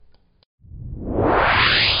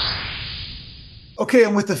Okay,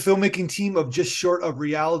 I'm with the filmmaking team of Just Short of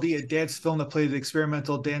Reality, a dance film that played at the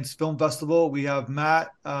Experimental Dance Film Festival. We have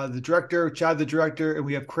Matt, the director, Chad, the director, and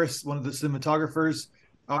we have Kris, one of the cinematographers.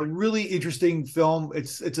 A really interesting film.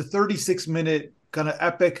 It's a 36-minute kind of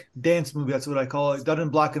epic dance movie. That's what I call it. Done in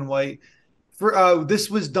black and white. For this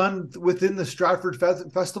was done within the Stratford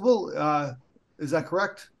Festival. Is that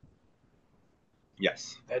correct?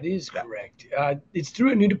 Yes. That is correct. It's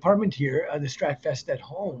through a new department here, the Stratfest at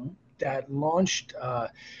Home, that launched a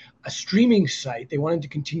streaming site. They wanted to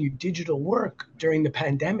continue digital work during the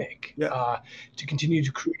pandemic, to continue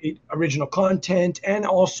to create original content and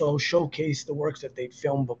also showcase the works that they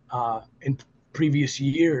filmed in previous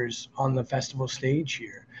years on the festival stage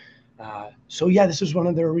here. So yeah, this was one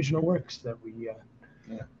of their original works that we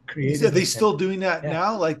created. Are they still doing that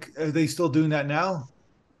now? Like, are they still doing that now?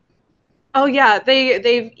 Oh yeah,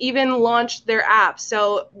 they've even launched their app.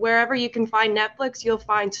 So wherever you can find Netflix, you'll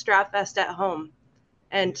find Stratfest at Home.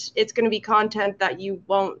 And it's going to be content that you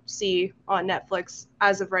won't see on Netflix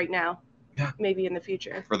as of right now. Yeah. Maybe in the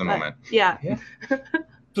future. For the moment. Yeah.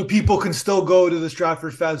 So people can still go to the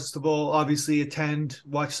Stratford Festival, obviously attend,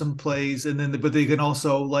 watch some plays, and then but they can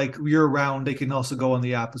also, like, year round, they can also go on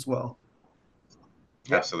the app as well.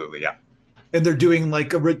 Absolutely, yeah. And they're doing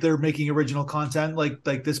they're making original content like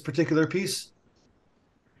this particular piece.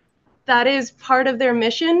 That is part of their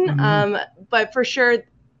mission, but for sure,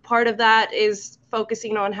 part of that is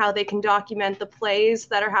focusing on how they can document the plays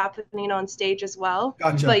that are happening on stage as well.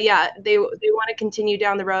 Gotcha. But yeah, they want to continue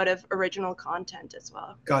down the road of original content as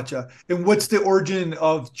well. Gotcha. And what's the origin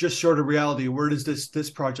of Just Short of Reality? Where does this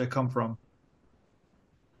project come from?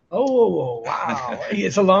 Oh wow!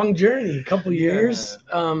 It's a long journey, a couple years.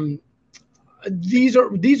 These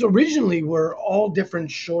originally were all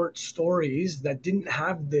different short stories that didn't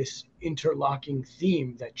have this interlocking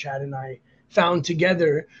theme that Chad and I found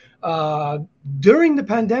together during the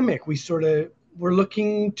pandemic. We sort of were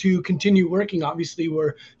looking to continue working. Obviously,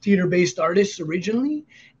 we're theater-based artists originally,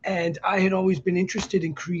 and I had always been interested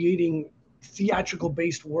in creating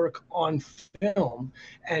theatrical-based work on film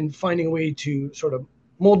and finding a way to sort of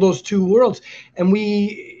mold those two worlds. And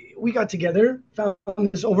we got together, found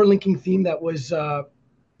this overlinking theme that was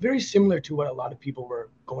very similar to what a lot of people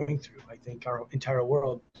were going through. I think our entire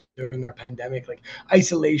world during the pandemic, like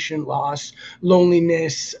isolation, loss,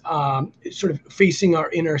 loneliness, sort of facing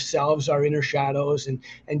our inner selves, our inner shadows and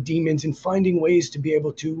demons, and finding ways to be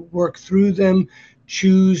able to work through them,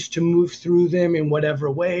 choose to move through them in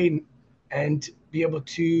whatever way, and be able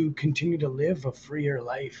to continue to live a freer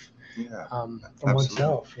life from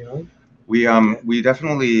oneself, you know? We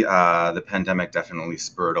definitely, the pandemic definitely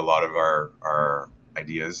spurred a lot of our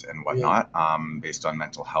ideas and whatnot, based on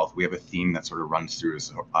mental health. We have a theme that sort of runs through,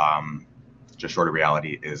 Just Short of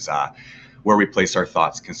Reality, is where we place our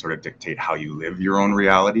thoughts can sort of dictate how you live your own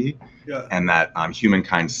reality, and that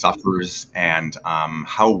humankind suffers, and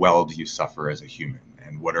how well do you suffer as a human,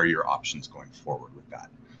 and what are your options going forward with that?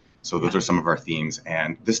 So those are some of our themes,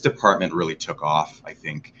 and this department really took off, I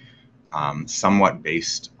think, somewhat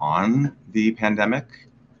based on the pandemic,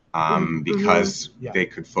 because they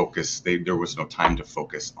could focus. There was no time to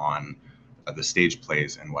focus on the stage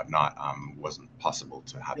plays and whatnot. Wasn't possible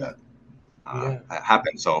to have that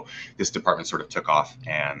happen. So this department sort of took off,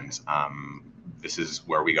 and this is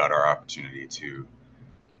where we got our opportunity to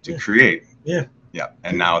create.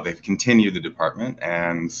 And now they've continued the department,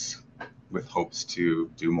 and with hopes to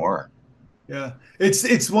do more. Yeah,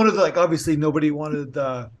 it's one of the, like, obviously nobody wanted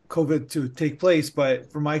COVID to take place,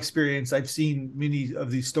 but from my experience, I've seen many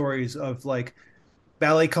of these stories of, like,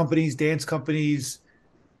 ballet companies, dance companies,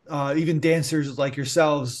 even dancers like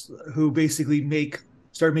yourselves, who basically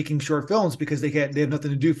start making short films because they have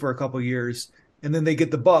nothing to do for a couple of years, and then they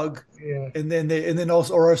get the bug, and then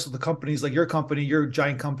also the companies like your company, your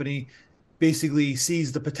giant company, basically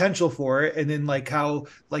sees the potential for it, and then, like, how,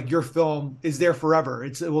 like, your film is there forever.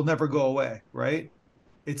 It will never go away, right?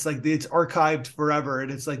 It's like it's archived forever,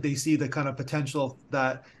 and it's like they see the kind of potential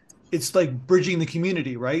that it's like bridging the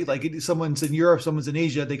community, right? Like, someone's in Europe, someone's in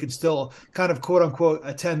Asia, they could still kind of quote unquote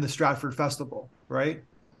attend the Stratford Festival, right?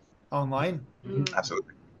 Online.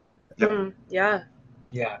 Absolutely. Yeah.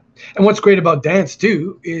 And what's great about dance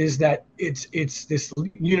too is that it's this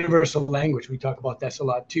universal language. We talk about this a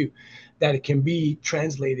lot too, that it can be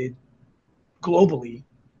translated globally,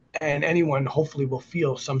 and anyone hopefully will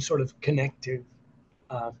feel some sort of connective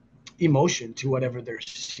emotion to whatever they're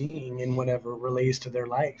seeing and whatever relates to their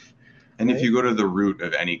life. And if you go to the root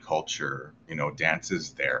of any culture, dance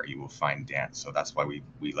is there. You will find dance. So that's why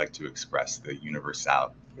we like to express the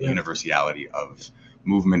universality of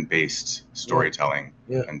movement-based storytelling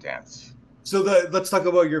and dance. So let's talk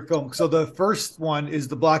about your film. So the first one is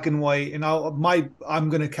the black and white, and I'm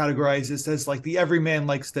going to categorize this as like the everyman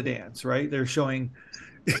likes to dance, right? They're showing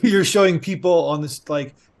you're showing people on this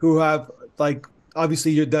like who have like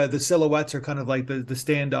obviously the silhouettes are kind of like the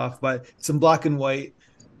standoff, but it's in black and white.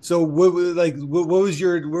 So what was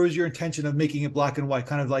your intention of making it black and white?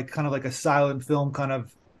 Kind of like a silent film kind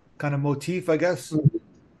of motif, I guess.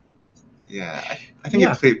 Yeah, I think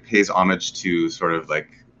it pays homage to sort of like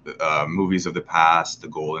movies of the past, the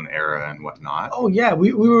golden era and whatnot. Oh yeah,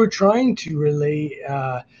 we were trying to relay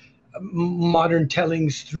modern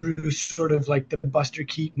tellings through sort of like the Buster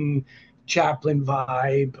Keaton, Chaplin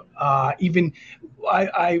vibe. Even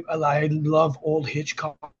I love old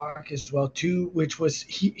Hitchcock as well too, which was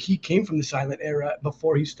he came from the silent era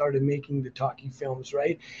before he started making the talkie films,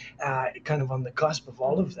 right? Kind of on the cusp of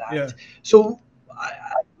all of that. Yeah. So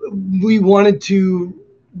we wanted to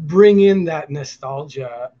bring in that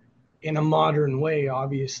nostalgia in a modern way,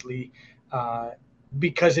 obviously,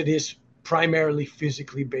 because it is primarily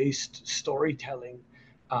physically based storytelling.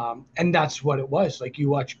 And that's what it was. Like you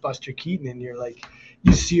watch Buster Keaton and you're like,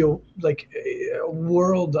 you see a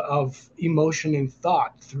world of emotion and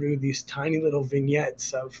thought through these tiny little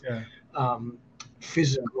vignettes of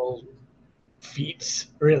physical feats,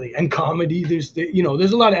 really, and comedy. There's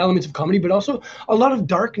a lot of elements of comedy, but also a lot of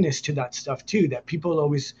darkness to that stuff too, that people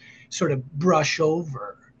always sort of brush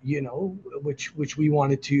over, which we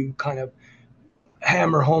wanted to kind of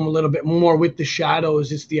hammer home a little bit more with the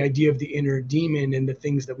shadows. It's the idea of the inner demon and the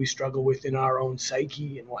things that we struggle with in our own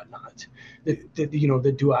psyche and whatnot,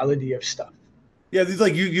 the duality of stuff. Yeah,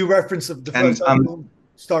 like you reference the first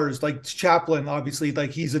stars like Chaplin, obviously,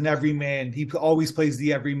 like he's an everyman. He always plays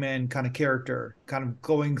the everyman kind of character, kind of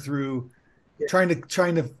going through, trying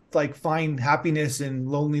to like find happiness and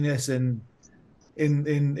loneliness and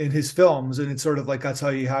in his films, and it's sort of like that's how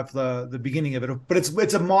you have the beginning of it. But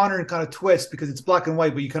it's a modern kind of twist because it's black and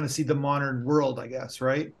white, but you kind of see the modern world, I guess,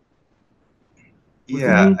 right?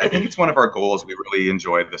 Yeah, I think it's one of our goals. We really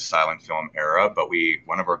enjoyed the silent film era, but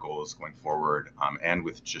one of our goals going forward, and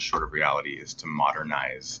with just short of reality, is to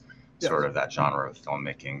modernize sort of that genre of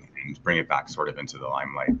filmmaking and bring it back sort of into the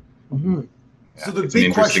limelight. Mm-hmm. Yeah, so the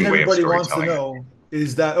big question everybody wants to know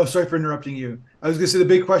is that, oh, sorry for interrupting you. I was going to say the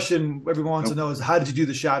big question everyone wants to know is how did you do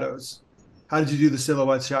the shadows? How did you do the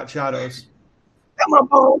silhouette shadows? Come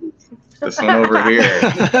on, this one over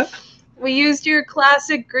here. We used your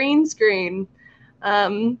classic green screen.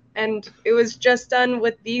 And it was just done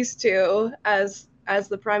with these two as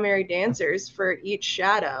the primary dancers for each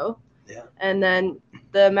shadow. Yeah. And then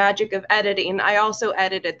the magic of editing. I also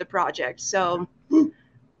edited the project. So,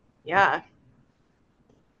 yeah.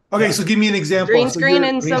 Okay, so give me an example. Green screen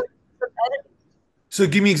and some editing. So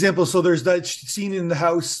give me an example. So there's that scene in the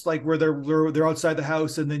house, like where they're outside the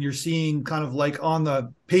house, and then you're seeing kind of like on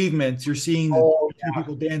the pavement, you're seeing two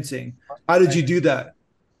people dancing. How did you do that?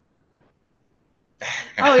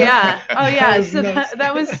 Oh yeah. So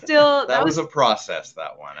that was still that was a process.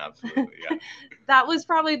 That one, absolutely, yeah. That was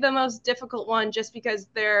probably the most difficult one, just because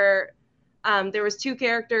there was two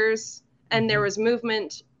characters and there was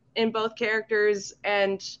movement in both characters,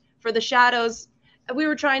 and for the shadows, we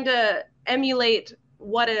were trying to emulate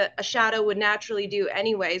what a shadow would naturally do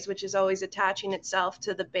anyways, which is always attaching itself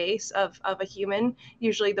to the base of a human,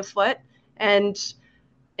 usually the foot. And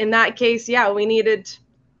in that case, we needed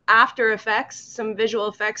After Effects, some visual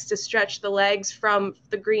effects to stretch the legs from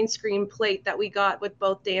the green screen plate that we got with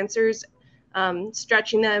both dancers,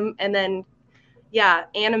 stretching them and then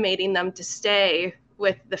animating them to stay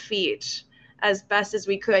with the feet as best as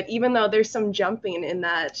we could, even though there's some jumping in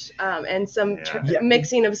that and some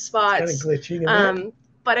mixing of spots. It's kind of glitching in it.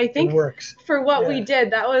 But I think it works. For what we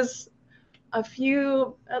did, that was a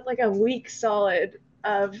week solid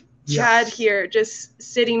of Chad here just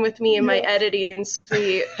sitting with me in my editing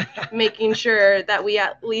suite, making sure that we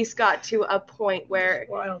at least got to a point where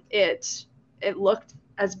it looked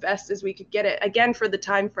as best as we could get it, again for the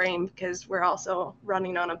time frame, because we're also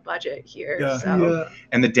running on a budget here.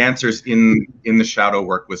 And the dancers in the shadow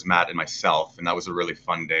work was Matt and myself, and that was a really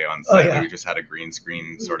fun day on set. We just had a green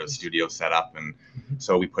screen sort of studio set up, and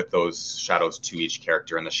so we put those shadows to each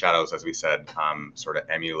character, and the shadows, as we said, sort of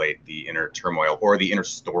emulate the inner turmoil or the inner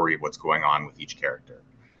story of what's going on with each character.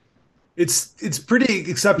 It's pretty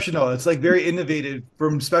exceptional. It's like very innovative,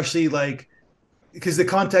 from especially like, because the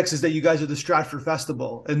context is that you guys are the Stratford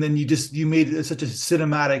Festival, and then you made such a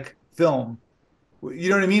cinematic film. You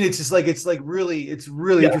know what I mean? It's just like it's really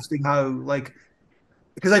interesting how, like,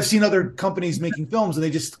 because I've seen other companies making films and they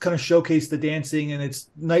just kind of showcase the dancing and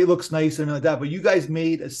it looks nice and like that. But you guys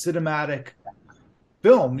made a cinematic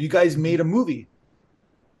film. You guys made a movie.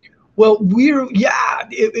 Well,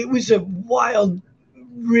 it was a wild,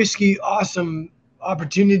 risky, awesome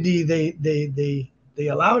opportunity they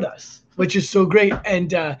allowed us, which is so great. And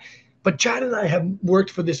but Chad and I have worked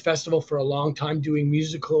for this festival for a long time, doing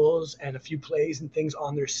musicals and a few plays and things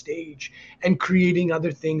on their stage, and creating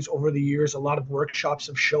other things over the years. A lot of workshops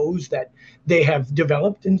of shows that they have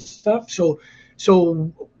developed and stuff. So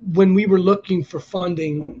when we were looking for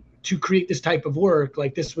funding to create this type of work,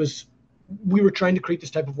 like we were trying to create this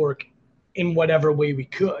type of work in whatever way we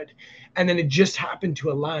could. And then it just happened to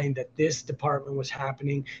align that this department was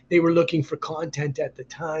happening. They were looking for content at the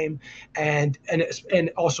time, and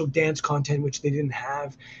also dance content, which they didn't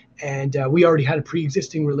have. And we already had a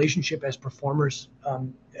pre-existing relationship as performers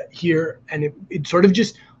here, and it sort of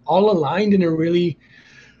just all aligned in a really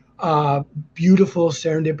beautiful,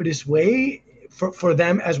 serendipitous way for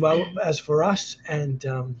them as well as for us. And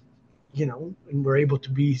and we're able to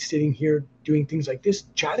be sitting here doing things like this,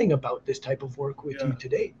 chatting about this type of work with you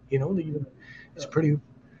today. It's pretty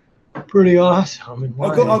awesome. And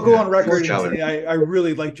I'll go on record and say I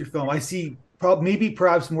really liked your film. I see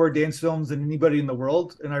perhaps more dance films than anybody in the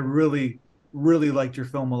world, and I really, really liked your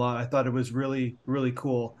film a lot. I thought it was really, really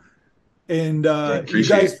cool. And you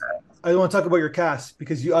guys, I want to talk about your cast,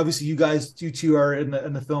 because you two are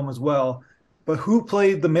in the film as well. But who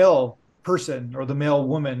played the male person, or the male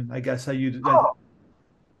woman, I guess how you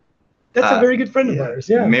that's a very good friend of ours.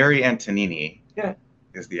 Yeah, Mary Antonini. Yeah,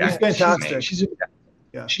 is the actress. Fantastic.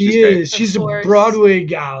 She's a Broadway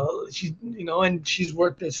gal. And she's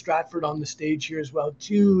worked at Stratford on the stage here as well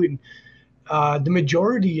too. And the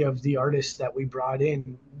majority of the artists that we brought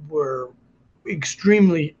in were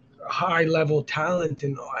extremely high level talent,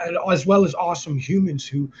 and as well as awesome humans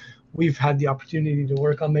who we've had the opportunity to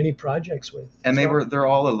work on many projects with. And they're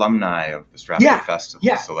all alumni of the Stratford Festival.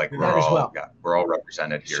 Yeah. So like we're all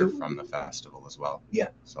represented here from the festival as well. Yeah.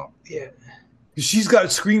 So she's got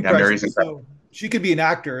screen presence, so she could be an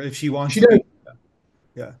actor if she wants to.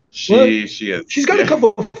 Yeah. She is. She's got a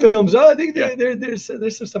couple of films. I think there's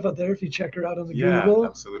some stuff out there if you check her out on the Google. Yeah,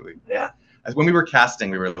 absolutely. Yeah. As when we were casting,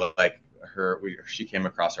 we were like she came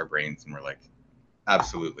across our brains, and we're like,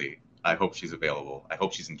 absolutely. I hope she's available. I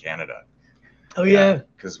hope she's in Canada. Oh yeah.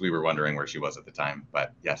 Because we were wondering where she was at the time.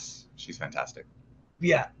 But yes, she's fantastic.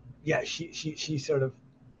 Yeah. She sort of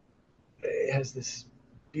has this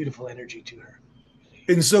beautiful energy to her.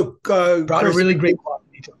 And so brought Kris, a really great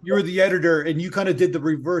quality to her. You were the editor, and you kind of did the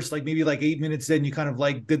reverse, like maybe like 8 minutes in, you kind of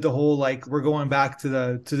like did the whole like we're going back to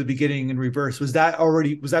the beginning in reverse. Was that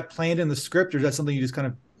planned in the script, or is that something you just kind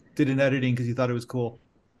of did in editing because you thought it was cool?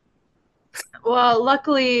 Well,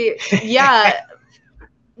 luckily, yeah.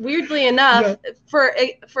 Weirdly enough, for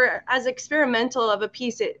as experimental of a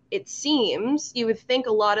piece it seems, you would think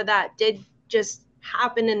a lot of that did just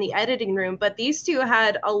happen in the editing room, but these two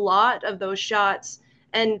had a lot of those shots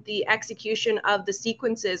and the execution of the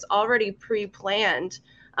sequences already pre-planned.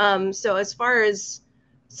 So as far as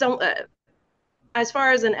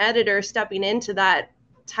an editor stepping into that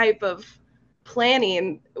type of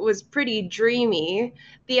planning was pretty dreamy.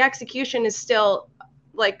 The execution is still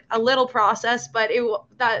like a little process, but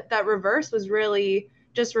that reverse was really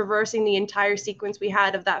just reversing the entire sequence we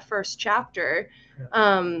had of that first chapter,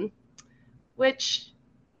 which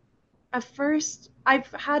at first I've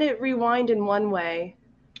had it rewind in one way,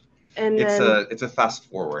 and it's a fast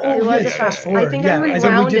forward. Oh, it was a fast forward. I think I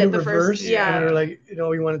rewound it the first. Yeah, and we were like,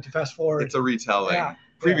 we wanted to fast forward. It's a retelling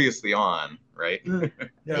previously on, right?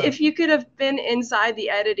 If you could have been inside the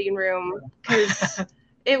editing room, because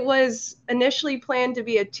it was initially planned to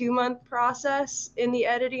be a 2-month process in the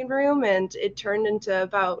editing room, and it turned into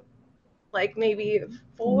about like maybe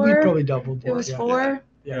 4. We probably doubled. It was 4.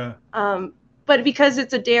 Yeah. But because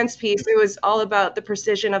it's a dance piece, it was all about the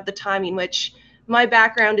precision of the timing, which my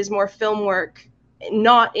background is more film work,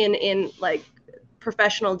 not in like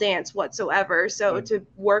professional dance whatsoever. So to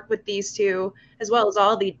work with these two, as well as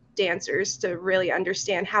all the dancers, to really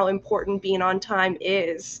understand how important being on time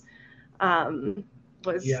is,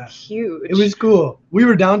 was huge. It was cool. We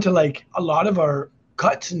were down to like a lot of our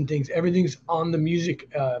cuts and things. Everything's on the music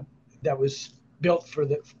that was built for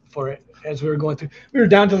it as we were going through. We were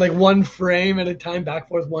down to like 1 frame at a time, back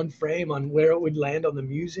forth 1 frame on where it would land on the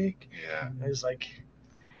music. Yeah. It was like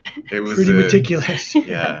pretty meticulous.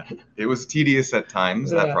 Yeah. It was tedious at times,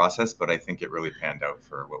 that process, but I think it really panned out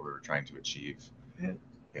for what we were trying to achieve. Yeah.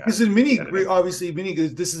 Because in obviously,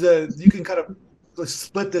 this is you can kind of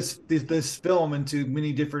split this film into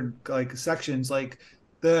many different like sections, like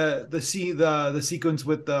the sequence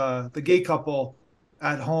with the gay couple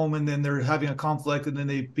at home, and then they're having a conflict, and then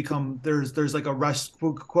they become there's like a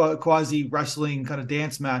quasi wrestling kind of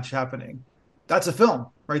dance match happening. That's a film,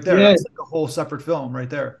 right there. Yeah. That's like a whole separate film right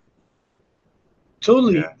there.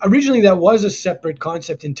 Totally. Yeah. Originally, that was a separate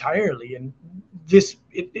concept entirely, and this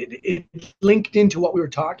it linked into what we were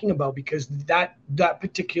talking about, because that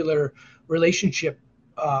particular relationship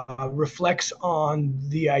reflects on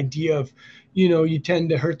the idea of, you tend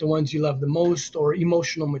to hurt the ones you love the most, or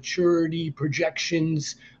emotional maturity,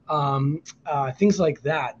 projections, things like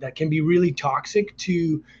that can be really toxic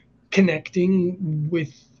to connecting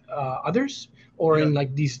with others, or Yeah. in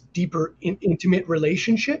like these deeper intimate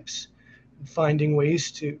relationships, finding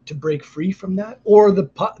ways to break free from that, or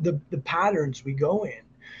the patterns we go in,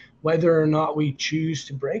 whether or not we choose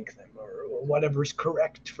to break them, or whatever's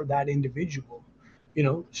correct for that individual.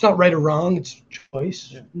 It's not right or wrong, it's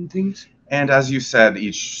choice and things. And as you said,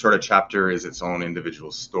 each sort of chapter is its own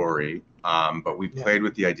individual story. But we played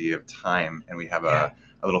with the idea of time, and we have a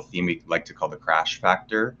little theme we like to call the crash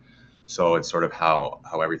factor. So it's sort of how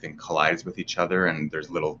everything collides with each other, and there's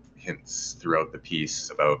little hints throughout the piece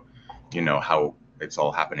about, how it's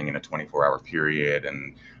all happening in a 24-hour period,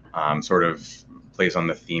 and sort of plays on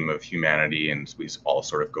the theme of humanity, and we all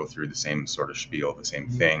sort of go through the same sort of spiel, the same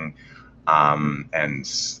thing. And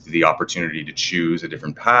the opportunity to choose a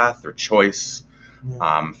different path or choice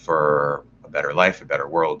for a better life, a better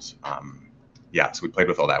world. So we played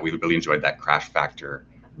with all that. We really enjoyed that crash factor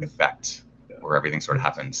effect, where everything sort of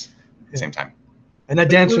happens at the same time. And that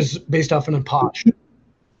dance was based off an Apache.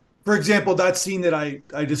 For example, that scene that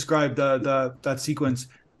I described, that sequence,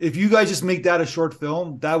 if you guys just make that a short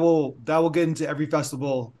film, that will get into every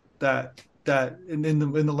festival that in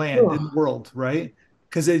the land, in the world, right?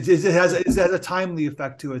 Because it has a timely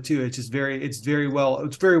effect to it too. It's just it's very well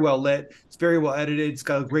lit. It's very well edited. It's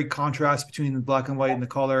got a great contrast between the black and white and the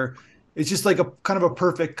color. It's just like a kind of a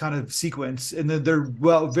perfect kind of sequence, and they're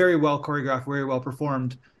very well choreographed, very well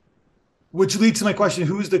performed. Which leads to my question: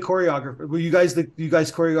 who's the choreographer? Were you guys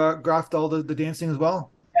choreographed all the dancing as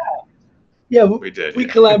well? Yeah, we did. We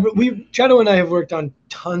collaborate. Chado and I have worked on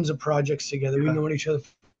tons of projects together. We've known each other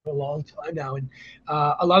for a long time now, and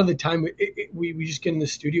a lot of the time we just get in the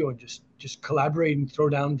studio and just collaborate and throw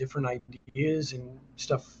down different ideas, and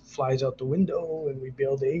stuff flies out the window, and we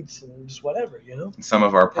bail dates and just whatever. Some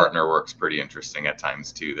of our partner work's pretty interesting at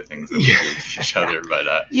times too, the things that we do with each other.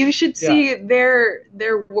 But you should see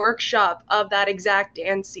their workshop of that exact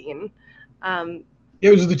dance scene. It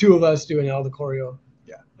was the two of us doing all the choreo.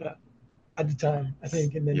 Yeah. At the time, I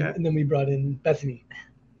think, and then we brought in Bethany,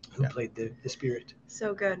 who played the spirit.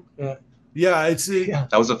 So good. Yeah, it's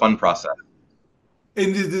that was a fun process.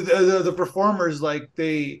 And the performers, like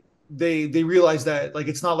they realize that, like,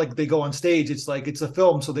 it's not like they go on stage, it's like it's a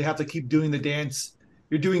film, so they have to keep doing the dance.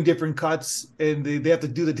 You're doing different cuts, and they have to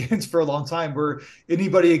do the dance for a long time. Where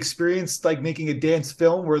anybody experienced like making a dance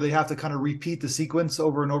film where they have to kind of repeat the sequence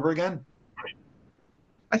over and over again?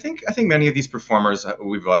 I think many of these performers,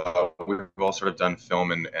 we've all sort of done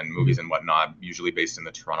film and movies and whatnot, usually based in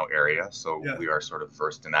the Toronto area. So we are sort of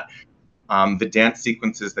versed in that. The dance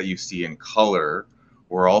sequences that you see in color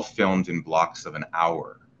were all filmed in blocks of an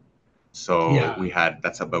hour. So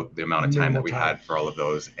that's about the amount of time that we had for all of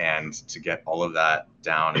those, and to get all of that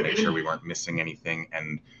down and make sure we weren't missing anything.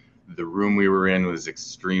 And the room we were in was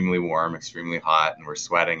extremely warm, extremely hot, and we're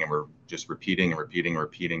sweating, and we're just repeating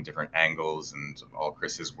different angles, and all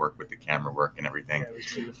Kris's work with the camera work and everything.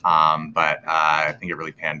 But I think it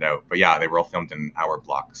really panned out. But yeah, they were all filmed in hour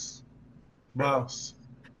blocks. Wow.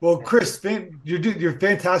 Well, Kris, you're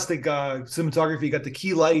fantastic cinematography. You got the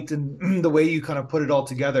key light and the way you kind of put it all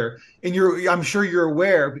together. And I'm sure you're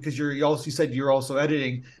aware, because you said you're also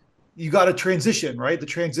editing. You got to transition, right? The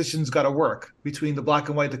transition's got to work between the black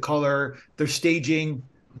and white, the color, their staging.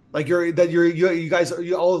 Like you guys,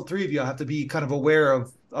 all three of you have to be kind of aware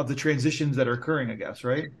of the transitions that are occurring, I guess,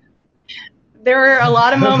 right? There were a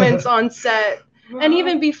lot of moments on set, and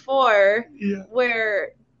even before,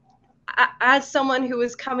 where, as someone who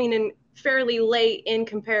was coming in fairly late in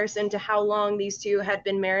comparison to how long these two had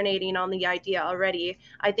been marinating on the idea already,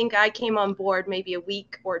 I think I came on board maybe a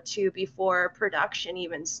week or two before production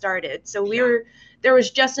even started. So there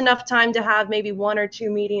was just enough time to have maybe one or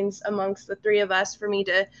two meetings amongst the three of us for me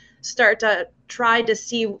to start to try to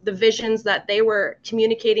see the visions that they were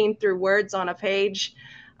communicating through words on a page.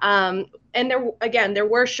 And there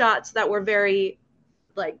were shots that were very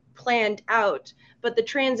like planned out, but the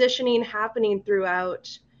transitioning happening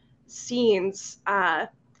throughout scenes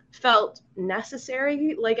felt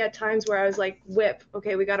necessary. Like at times where I was like,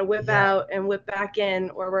 we got to whip out and whip back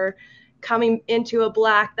in, or we're coming into a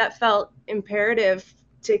black. That felt imperative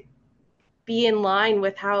to be in line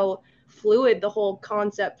with how fluid the whole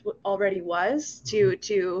concept already was,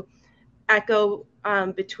 to echo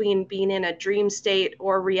between being in a dream state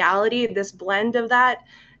or reality, this blend of that,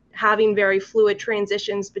 having very fluid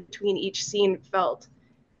transitions between each scene felt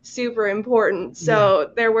super important.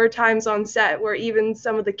 So there were times on set where even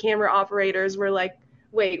some of the camera operators were like,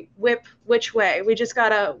 wait, whip which way? We just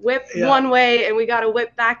gotta whip one way and we gotta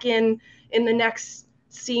whip back in the next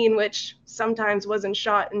scene, which sometimes wasn't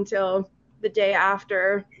shot until the day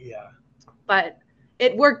after. But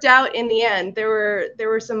it worked out in the end. There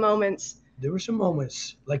were some moments. There were some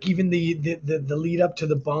moments, like even the lead up to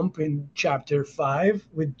the bump in chapter 5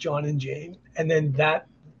 with John and Jane, and then that,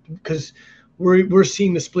 because we're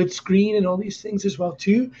seeing the split screen and all these things as well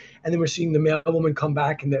too, and then we're seeing the male woman come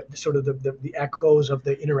back and the sort of the echoes of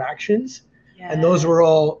the interactions, and those were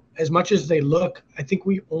all, as much as they look, I think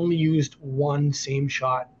we only used one same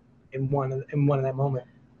shot in one of that moment,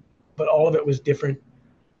 but all of it was different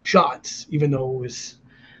shots, even though it was.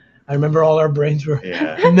 I remember all our brains were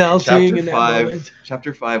melting in that moment.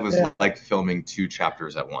 Chapter 5 was like filming 2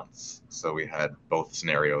 chapters at once. So we had both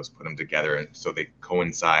scenarios, put them together, and so they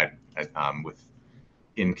coincide with,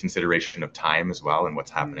 in consideration of time as well and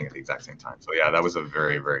what's happening at the exact same time. So that was a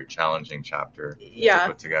very, very challenging chapter to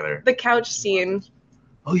put together. The couch scene,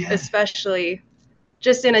 especially,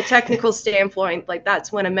 just in a technical standpoint, like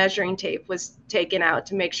that's when a measuring tape was taken out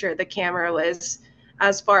to make sure the camera was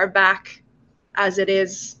as far back as it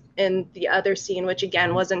is in the other scene, which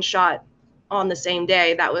again wasn't shot on the same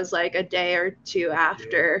day. That was like a day or 2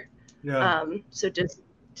 after. So just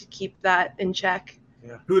to keep that in check.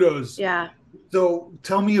 Kudos. So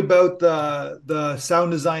tell me about the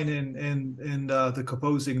sound design and the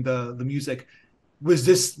composing, the music. Was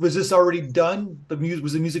this already done?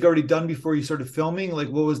 Was the music already done before you started filming? Like,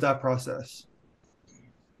 what was that process?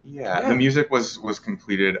 The music was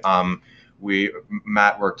completed.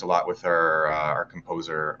 Matt worked a lot with our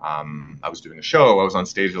composer. I was doing a show. I was on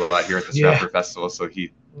stage a lot here at the Stratford Festival, so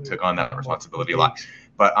he took on that responsibility a lot.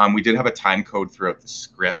 But we did have a time code throughout the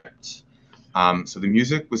script. So the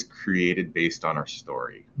music was created based on our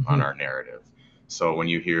story, on our narrative. So when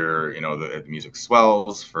you hear, the music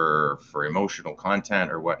swells for emotional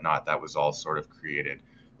content or whatnot, that was all sort of created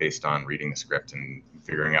based on reading the script and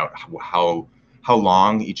figuring out how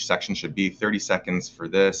long each section should be. 30 seconds for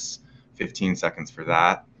this, 15 seconds for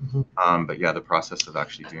that. But the process of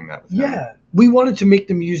actually doing that with him. We wanted to make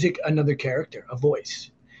the music another character, a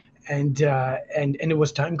voice, and it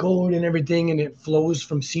was time code and everything, and it flows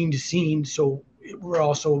from scene to scene. So we're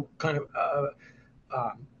also kind of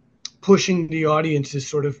pushing the audience's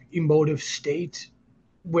sort of emotive state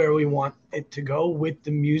where we want it to go with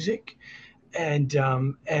the music, and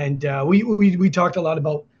we talked a lot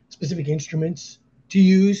about specific instruments to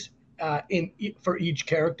use for each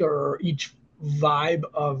character or each vibe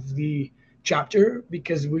of the chapter,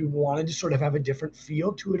 because we wanted to sort of have a different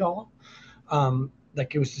feel to it all.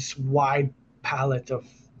 Like it was this wide palette of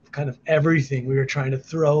kind of everything we were trying to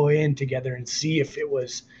throw in together and see if it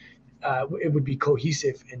was it would be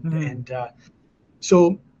cohesive. And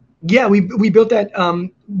so we built that.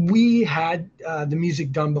 We had the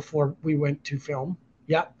music done before we went to film.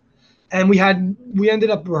 And we ended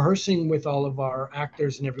up rehearsing with all of our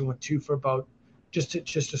actors and everyone too for about just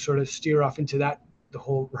to sort of steer off into that. The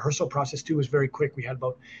whole rehearsal process too was very quick. We had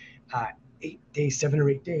about 7 or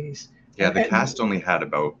 8 days. The cast only had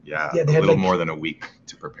about a little more than a week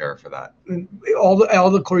to prepare for that. All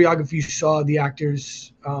the choreography you saw the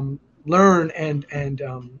actors learn and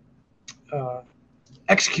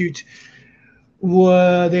execute.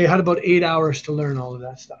 They had about 8 hours to learn all of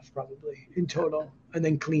that stuff probably in total, and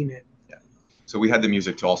then clean it. So we had the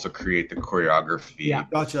music to also create the choreography.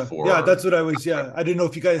 Gotcha. That's what I was. I didn't know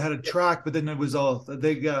if you guys had a track, but then it was all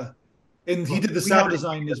they. And he did the sound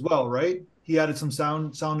design as well, right? He added some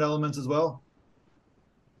sound elements as well.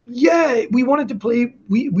 We wanted to play.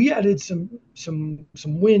 We added some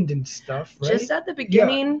wind and stuff, right? Just at the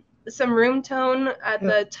beginning, some room tone at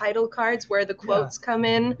the title cards where the quotes come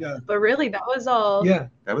in. But really, that was all. That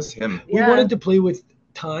was him. We wanted to play with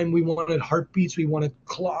time. We wanted heartbeats. We wanted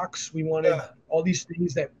clocks. We wanted all these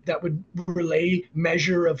things that would relay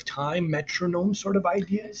measure of time, metronome sort of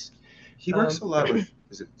ideas. He works a lot with,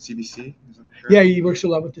 is it CBC? He works a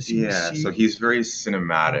lot with the CBC. So he's very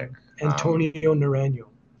cinematic. Antonio Naranjo.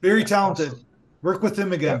 Very talented. Work with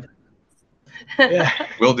him again.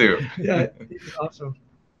 Will do. Awesome.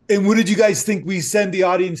 And what did you guys think? We send the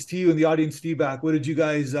audience to you and the audience feedback. What did you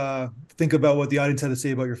guys think about what the audience had to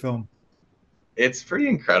say about your film? It's pretty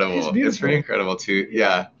incredible. It's pretty incredible to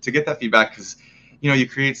get that feedback, because you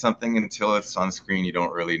create something until it's on screen, you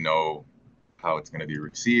don't really know how it's going to be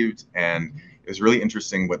received. And it was really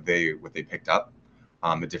interesting what they picked up.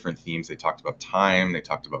 the different themes. They talked about time, they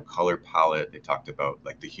talked about color palette, they talked about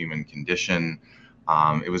like the human condition.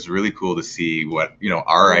 It was really cool to see what, you know,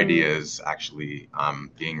 our ideas actually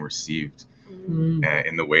being received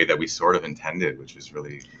in the way that we sort of intended, which was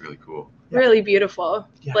really, really cool. Really beautiful.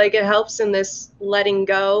 Yeah. Like, it helps in this letting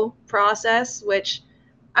go process, which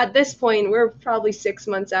at this point we're probably 6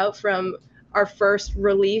 months out from our first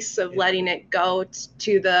release of letting it go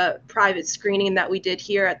to the private screening that we did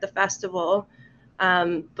here at the festival.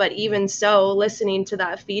 But even so, listening to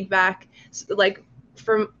that feedback, like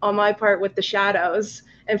from on my part with the shadows,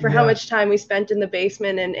 and for how much time we spent in the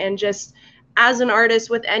basement, and just as an artist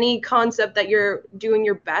with any concept that you're doing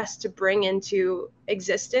your best to bring into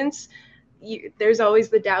existence, there's always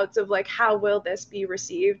the doubts of like, how will this be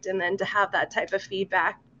received? And then to have that type of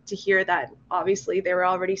feedback, to hear that obviously they were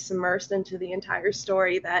already submersed into the entire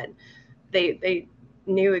story, that they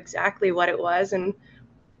knew exactly what it was, and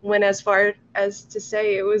went as far as to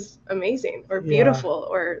say it was amazing or beautiful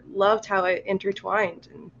or loved how it intertwined.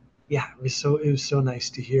 And it was so nice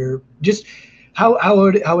to hear just how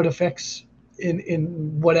it affects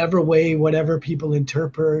in whatever way, whatever people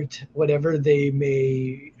interpret, whatever they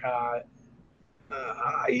may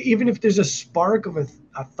even if there's a spark of a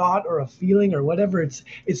thought or a feeling or whatever,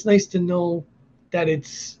 it's nice to know that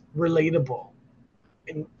it's relatable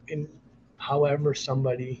in however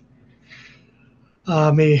somebody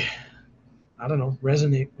may, I don't know,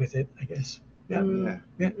 resonate with it, I guess.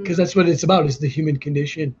 Because that's what it's about, is the human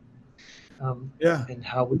condition, and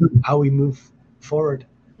how we move forward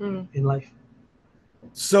in life.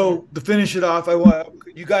 So to finish it off, I want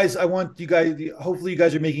you guys. Hopefully, you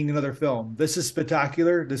guys are making another film. This is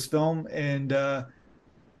spectacular, this film, and I'm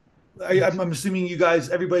assuming you guys,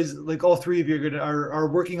 everybody's like, all three of you are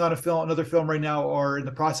working on another film right now, or in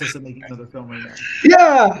the process of making another film right now.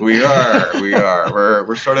 Yeah, we are.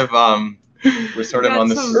 We're sort of on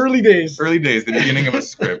the early days, the beginning of a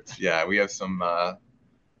script. Yeah, we have some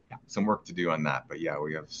work to do on that, but yeah,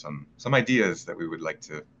 we have some ideas that we would like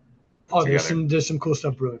to. There's some cool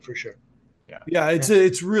stuff brewing for sure. Yeah,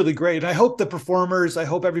 it's really great. And I hope the performers, I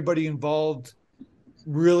hope everybody involved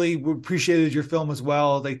really appreciated your film as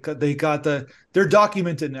well. They're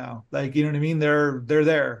documented now. Like, you know what I mean? They're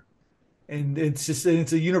there. And it's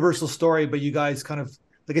a universal story, but you guys kind of,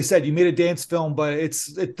 like I said, you made a dance film, but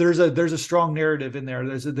there's a strong narrative in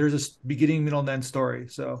there. There's a beginning, middle, and end story.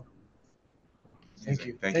 So thank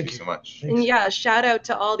you so much. And shout out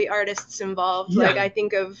to all the artists involved. Like, I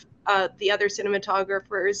think of the other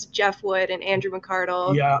cinematographers, Jeff Wood and Andrew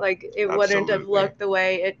McCardle. Like, it wouldn't have looked the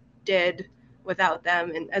way it did without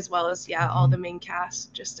them, and as well as all the main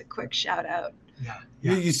cast. Just a quick shout out.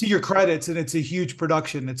 You see your credits, and it's a huge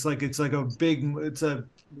production. I'm assuming at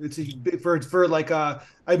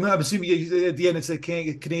the end it's a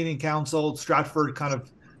Canadian Council Stratford kind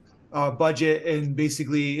of budget, and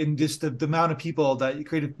basically, in just the amount of people, that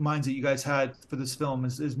creative minds that you guys had for this film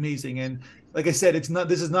is amazing. And like I said,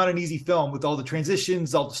 this is not an easy film, with all the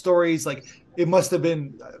transitions, all the stories. Like, it must have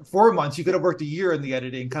been 4 months. You could have worked a year in the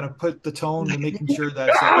editing, kind of put the tone and making sure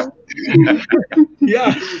that.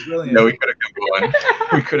 No, we could have kept going.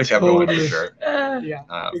 We could have kept going for sure.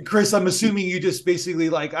 Kris, I'm assuming you just basically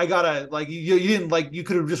you didn't you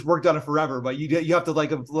could have just worked on it forever, but you have to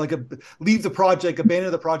leave the project,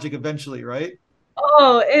 abandon the project eventually, right?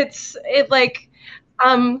 Oh,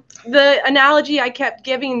 the analogy I kept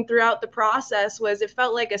giving throughout the process was, it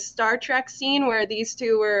felt like a Star Trek scene where these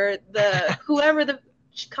two were whoever the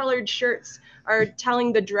colored shirts are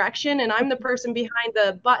telling the direction, and I'm the person behind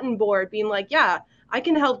the button board being like, yeah, I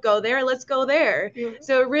can help go there. Let's go there. Yeah.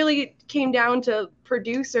 So it really came down to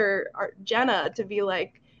producer Jenna to be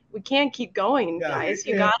like, we can't keep going, guys.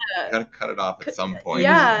 You gotta cut it off at some point.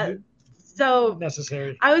 Yeah. So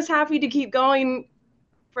necessary. I was happy to keep going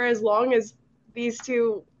for as long as these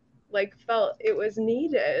two felt it was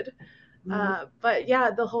needed. But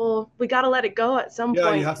we got to let it go at some point.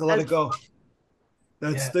 Yeah, you have to let it go.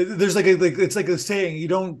 There's it's like a saying, you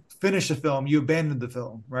don't finish a film, you abandon the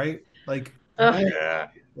film, right? Because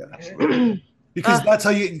that's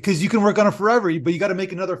how because you can work on it forever, but you got to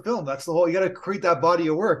make another film. That's the whole, you got to create that body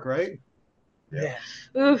of work, right?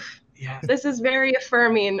 Oof. Yeah. This is very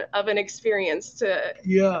affirming of an experience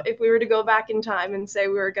if we were to go back in time and say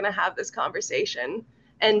we were going to have this conversation,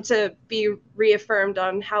 and to be reaffirmed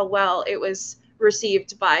on how well it was received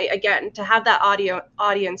to have that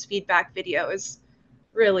audience feedback video is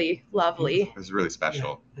really lovely. It was really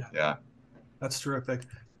special. Yeah. That's terrific.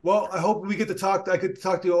 Well, I hope I could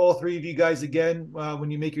talk to all three of you guys again when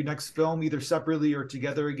you make your next film, either separately or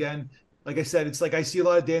together again. like I said, it's like I see a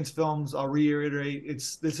lot of dance films. I'll reiterate,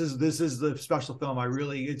 this is the special film.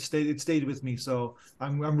 It stayed with me. So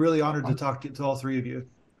I'm really honored to talk to all three of you.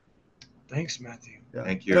 Thanks, Matthew. Yeah.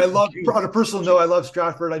 Thank you. And I love, on a personal note, I love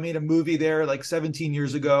Stratford. I made a movie there like 17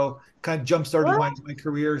 years ago, kind of jump-started my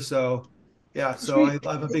career. So yeah, so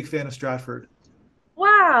I'm a big fan of Stratford.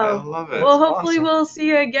 Wow. I love it. Well, hopefully we'll see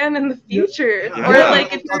you again in the future. Yeah. Or Yeah.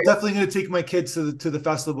 like I'm definitely going to take my kids to the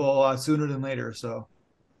festival sooner than later. So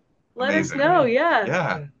let us Amazing. know. Yeah.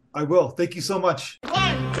 Yeah. I will. Thank you so much.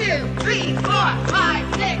 1, 2, 3, 4,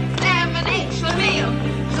 5, 6, 7, 8, Schlemiel,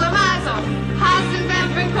 Schlemazel,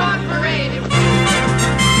 Hasenpfeffer Incorporated.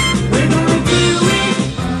 We're gonna do it.